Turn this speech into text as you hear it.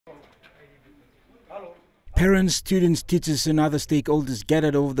Parents, students, teachers and other stakeholders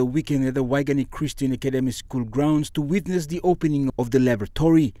gathered over the weekend at the Waigani Christian Academy school grounds to witness the opening of the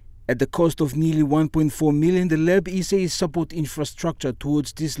laboratory. At the cost of nearly 1.4 million, the lab is a support infrastructure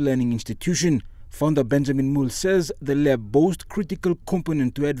towards this learning institution. Founder Benjamin Mul says the lab boasts critical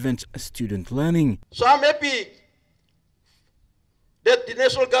component to advance student learning. So I'm happy that the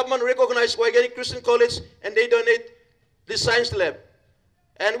national government recognized Waigani Christian College and they donate the science lab.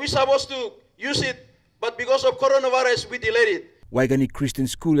 And we're supposed to use it, but because of coronavirus, we delayed it. Waigani Christian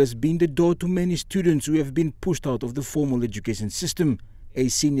School has been the door to many students who have been pushed out of the formal education system. A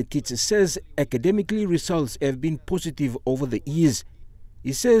senior teacher says academically results have been positive over the years.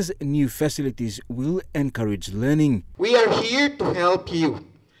 He says new facilities will encourage learning. We are here to help you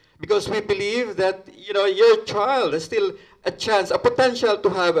because we believe that your child has still a chance, a potential to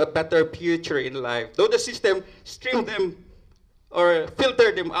have a better future in life. Though the system stream them or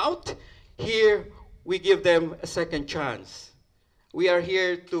filter them out, here we give them a second chance. We are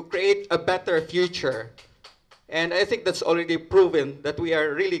here to create a better future. And I think that's already proven that we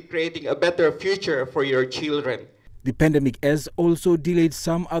are really creating a better future for your children. The pandemic has also delayed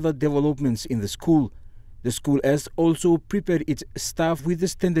some other developments in the school. The school has also prepared its staff with the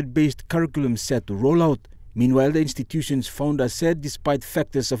standard-based curriculum set to roll out. Meanwhile, the institution's founder said despite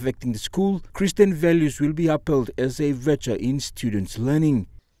factors affecting the school, Christian values will be upheld as a virtue in students' learning.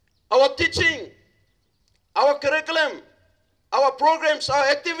 Our teaching, our curriculum, our programs, our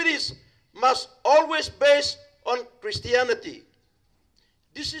activities must always be based on Christianity.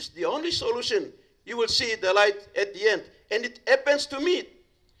 This is the only solution. You will see the light at the end. And it happens to me.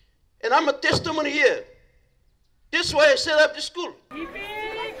 And I'm a testimony here. That's why I set up the school.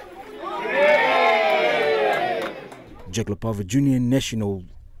 Jack Lopava Jr., National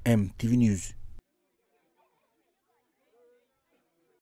EMTV News.